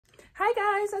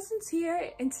Hi guys, Essence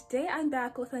here, and today I'm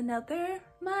back with another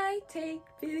My Take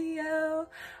video.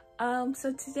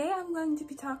 So today I'm going to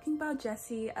be talking about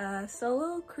Jessi, a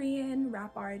solo Korean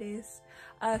rap artist.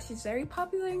 She's very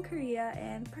popular in Korea,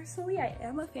 and personally I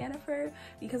am a fan of her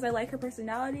because I like her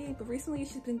personality, but recently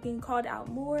she's been being called out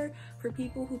more for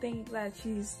people who think that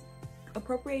she's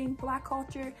appropriating Black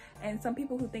culture and some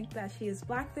people who think that she is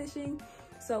blackfishing.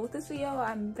 So with this video,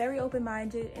 I'm very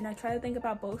open-minded and I try to think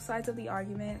about both sides of the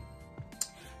argument.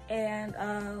 And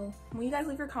when you guys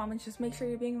leave your comments, just make sure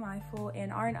you're being mindful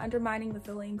and aren't undermining the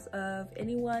feelings of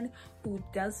anyone who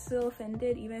does feel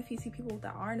offended. Even if you see people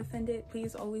that aren't offended,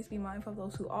 please always be mindful of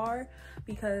those who are,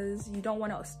 because you don't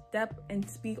want to step and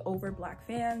speak over Black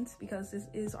fans, because this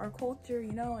is our culture,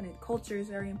 you know, and culture is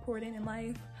very important in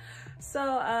life. So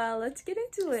let's get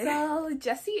into it. So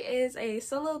Jessi is a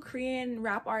solo Korean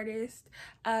rap artist.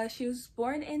 She was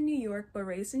born in New York but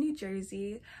raised in New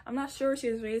Jersey. I'm not sure if she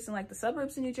was raised in like the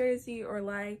suburbs of New Jersey or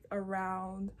like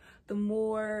around the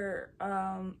more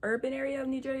urban area of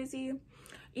New Jersey.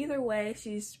 Either way,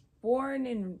 she's born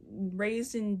and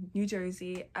raised in New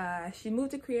Jersey. She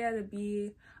moved to Korea to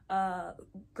be a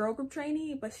girl group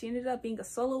trainee, but she ended up being a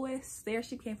soloist. There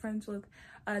she became friends with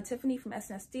Tiffany from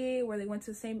SNSD, where they went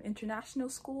to the same international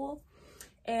school.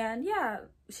 And yeah,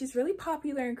 she's really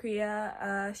popular in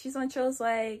Korea. She's on shows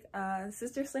like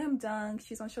Sister Slam Dunk.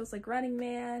 She's on shows like Running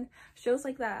Man, shows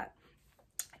like that.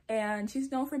 And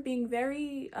she's known for being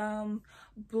very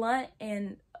blunt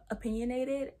and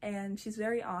opinionated, and she's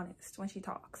very honest when she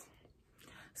talks.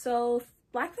 So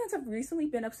Black fans have recently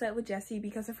been upset with Jessi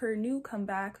because of her new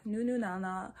comeback, Nu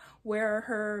Nana, where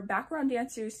her background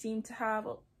dancers seem to have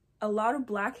a lot of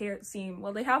black hair.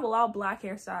 They have a lot of black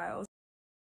hairstyles.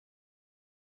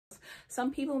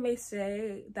 Some people may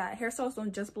say that hairstyles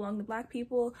don't just belong to Black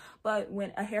people, but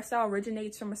when a hairstyle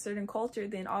originates from a certain culture,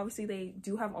 then obviously they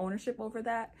do have ownership over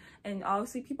that, and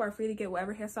obviously people are free to get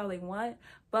whatever hairstyle they want.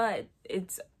 But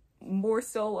it's more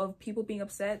so of people being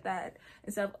upset that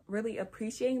instead of really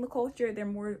appreciating the culture, they're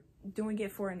more doing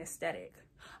it for an aesthetic.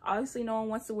 Obviously no one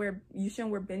wants to wear, you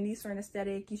shouldn't wear bindis for an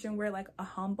aesthetic, you shouldn't wear like a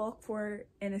hanbok for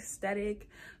an aesthetic,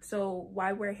 so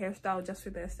why wear a hairstyle just for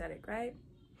the aesthetic, right?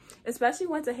 Especially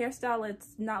when it's a hairstyle that's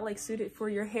not like suited for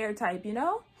your hair type, you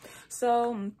know?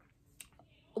 So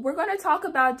we're going to talk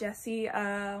about Jessi.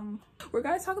 We're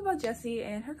going to talk about Jessi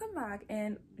and her comeback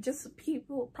and just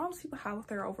problems people have with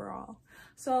her overall.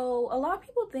 So a lot of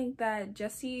people think that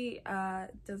Jessi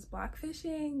does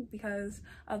blackfishing because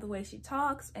of the way she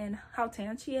talks and how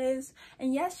tan she is.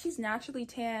 And yes, she's naturally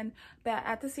tan, but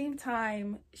at the same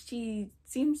time, she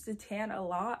seems to tan a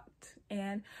lot.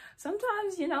 And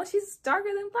sometimes, you know, she's darker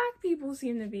than Black people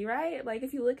seem to be, right? Like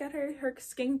if you look at her, her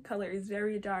skin color is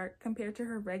very dark compared to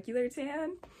her regular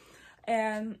tan.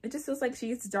 And it just feels like she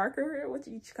gets darker with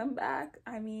each comeback.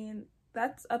 I mean,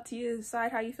 that's up to you to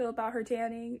decide how you feel about her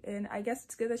tanning. And I guess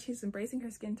it's good that she's embracing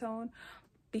her skin tone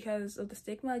because of the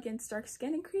stigma against dark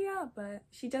skin in Korea, but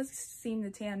she does seem to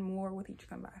tan more with each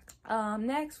comeback.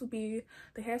 Next would be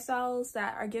the hairstyles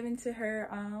that are given to her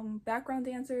background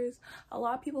dancers. A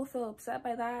lot of people feel upset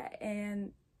by that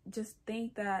and just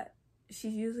think that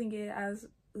she's using it as,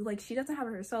 like, she doesn't have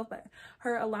it herself, but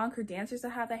her allowing her dancers to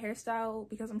have that hairstyle,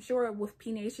 because I'm sure with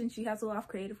P Nation she has a lot of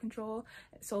creative control.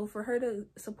 So for her to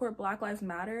support Black Lives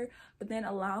Matter but then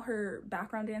allow her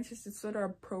background dancers to sort of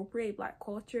appropriate Black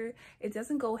culture, it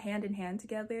doesn't go hand in hand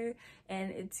together,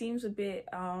 and it seems a bit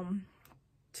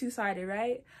two-sided,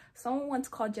 right? Someone once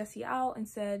called Jessi out and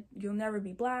said, "You'll never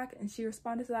be Black," and she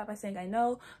responded to that by saying, "I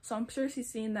know." So I'm sure she's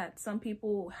seen that some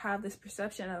people have this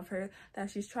perception of her that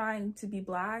she's trying to be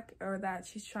Black or that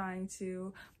she's trying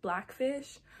to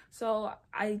blackfish. So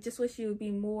I just wish she would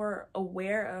be more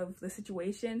aware of the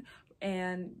situation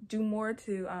and do more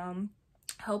to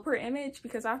help her image,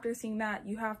 because after seeing that,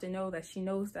 you have to know that she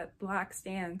knows that Black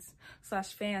stands /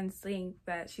 fans think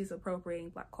that she's appropriating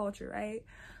Black culture, right?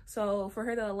 So for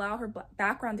her to allow her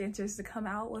background dancers to come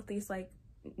out with these like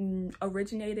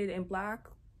originated in Black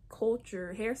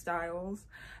culture hairstyles,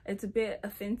 it's a bit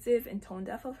offensive and tone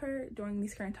deaf of her during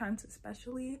these current times,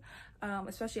 especially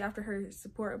after her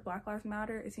support of Black Lives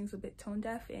Matter. It seems a bit tone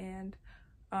deaf and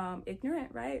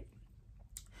ignorant, right?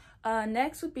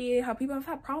 Next would be how people have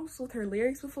had problems with her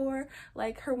lyrics before.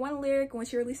 Like her one lyric when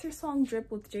she released her song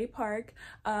Drip with Jay Park,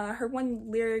 her one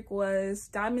lyric was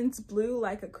 "Diamonds blue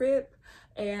like a Crip,"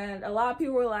 and a lot of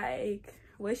people were like,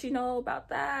 what does she know about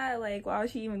that? Like, why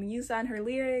would she even use that in her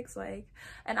lyrics? Like,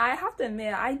 and I have to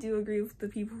admit, I do agree with the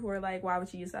people who are like, why would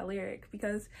she use that lyric?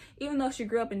 Because even though she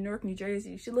grew up in Newark, New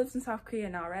Jersey, she lives in South Korea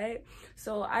now, right?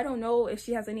 So I don't know if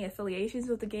she has any affiliations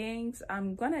with the gangs.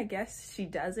 I'm gonna guess she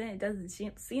doesn't. It doesn't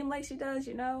seem like she does,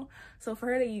 you know? So for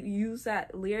her to use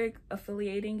that lyric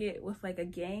affiliating it with like a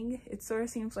gang, it sort of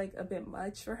seems like a bit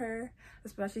much for her,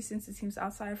 especially since it seems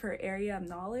outside of her area of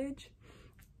knowledge.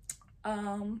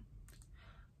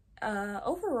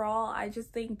 Overall, I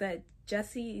just think that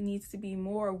Jessi needs to be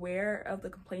more aware of the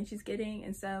complaints she's getting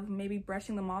instead of maybe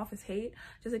brushing them off as hate.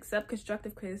 Just accept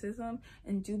constructive criticism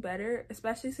and do better,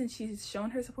 especially since she's shown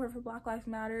her support for Black Lives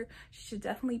Matter. She should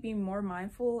definitely be more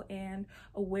mindful and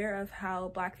aware of how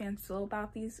Black fans feel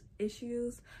about these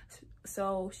issues.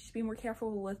 So she should be more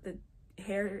careful with the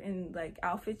hair and like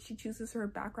outfits she chooses for her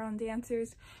background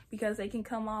dancers, because they can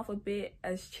come off a bit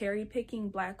as cherry picking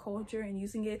Black culture and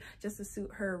using it just to suit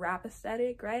her rap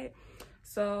aesthetic, right?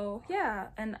 So yeah,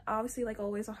 and obviously, like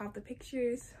always, I'll have the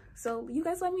pictures. So you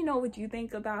guys let me know what you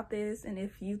think about this, and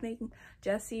if you think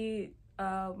Jessi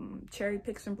cherry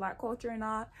picks from Black culture or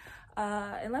not.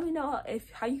 And let me know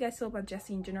how you guys feel about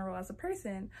Jessi in general as a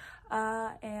person.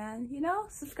 And you know,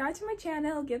 subscribe to my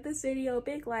channel, give this video a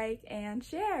big like and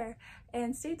share,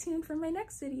 and stay tuned for my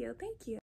next video. Thank you.